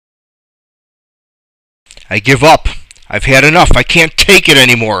I give up. I've had enough. I can't take it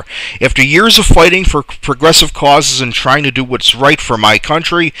anymore. After years of fighting for progressive causes and trying to do what's right for my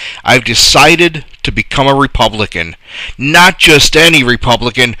country, I've decided to become a Republican. Not just any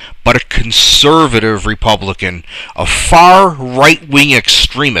Republican, but a conservative Republican. A far right-wing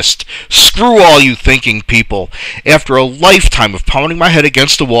extremist. Screw all you thinking people. After a lifetime of pounding my head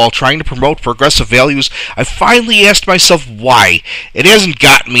against the wall trying to promote progressive values, I finally asked myself why. It hasn't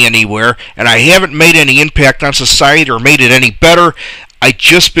gotten me anywhere, and I haven't made any impact on society or made it any better. I've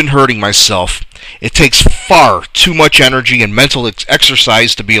just been hurting myself. It takes far too much energy and mental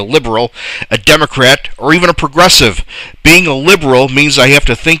exercise to be a liberal, a Democrat, or even a progressive. Being a liberal means I have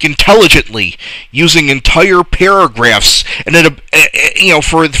to think intelligently, using entire paragraphs, and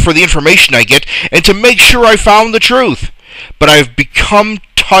for the information I get, and to make sure I found the truth. But I've become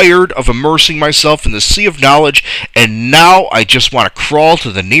tired of immersing myself in the sea of knowledge, and now I just want to crawl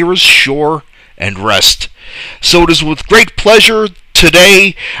to the nearest shore and rest. So it is with great pleasure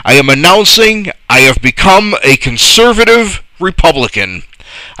today I am announcing I have become a conservative Republican.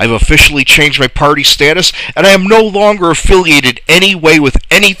 I've officially changed my party status, and I am no longer affiliated any way with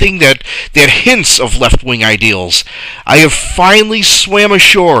anything that hints of left-wing ideals. I have finally swam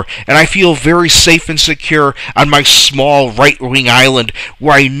ashore, and I feel very safe and secure on my small right-wing island,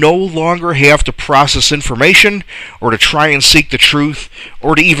 where I no longer have to process information, or to try and seek the truth,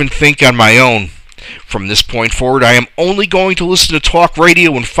 or to even think on my own. From this point forward, I am only going to listen to talk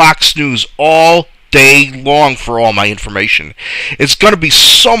radio and Fox News all day long for all my information. It's going to be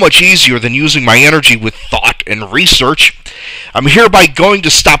so much easier than using my energy with thought and research. I'm hereby going to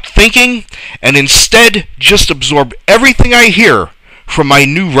stop thinking and instead just absorb everything I hear from my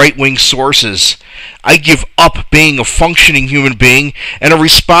new right-wing sources. I give up being a functioning human being and a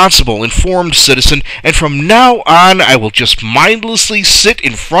responsible, informed citizen, and from now on I will just mindlessly sit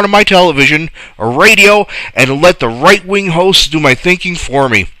in front of my television or radio and let the right-wing hosts do my thinking for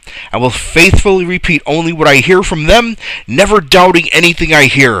me. I will faithfully repeat only what I hear from them, never doubting anything I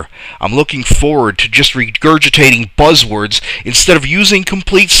hear. I'm looking forward to just regurgitating buzzwords instead of using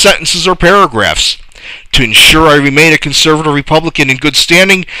complete sentences or paragraphs. To ensure I remain a conservative Republican in good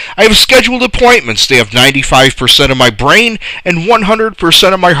standing, I have scheduled appointments to have 95% of my brain and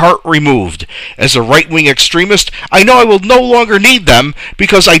 100% of my heart removed. As a right-wing extremist, I know I will no longer need them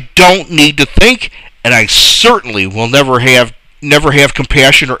because I don't need to think, and I certainly will never have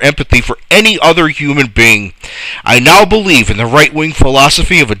compassion or empathy for any other human being. I now believe in the right-wing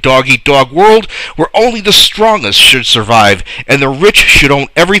philosophy of a dog-eat-dog world where only the strongest should survive and the rich should own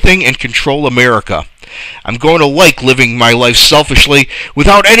everything and control America. I'm going to like living my life selfishly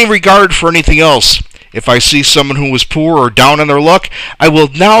without any regard for anything else. If I see someone who is poor or down on their luck, I will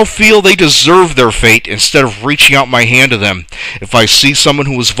now feel they deserve their fate instead of reaching out my hand to them. If I see someone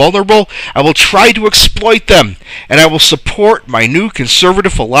who is vulnerable, I will try to exploit them, and I will support my new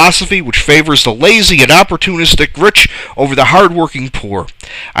conservative philosophy which favors the lazy and opportunistic rich over the hardworking poor.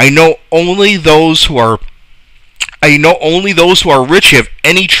 I know only those who are rich have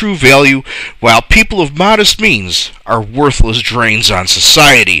any true value, while people of modest means are worthless drains on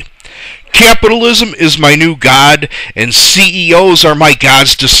society. Capitalism is my new god, and CEOs are my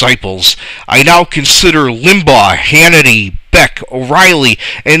god's disciples. I now consider Limbaugh, Hannity, Beck, O'Reilly,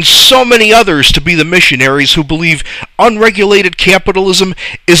 and so many others to be the missionaries who believe unregulated capitalism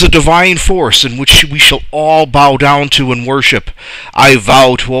is a divine force in which we shall all bow down to and worship. I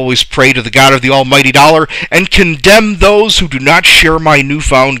vow to always pray to the God of the almighty dollar and condemn those who do not share my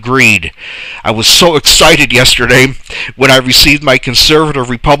newfound greed. I was so excited yesterday when I received my conservative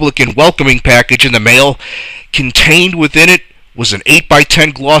Republican welcoming package in the mail. Contained within it was an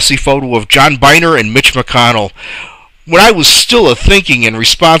 8x10 glossy photo of John Boehner and Mitch McConnell. When I was still a thinking and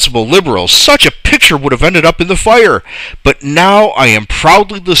responsible liberal, such a picture would have ended up in the fire. But now I am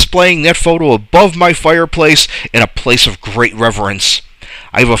proudly displaying that photo above my fireplace in a place of great reverence.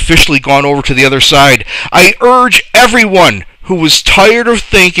 I have officially gone over to the other side. I urge everyone who was tired of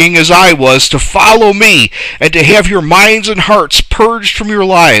thinking as I was to follow me and to have your minds and hearts purged from your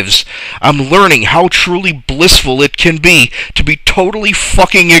lives. I'm learning how truly blissful it can be to be totally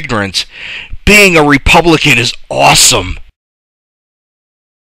fucking ignorant. Being a Republican is awesome.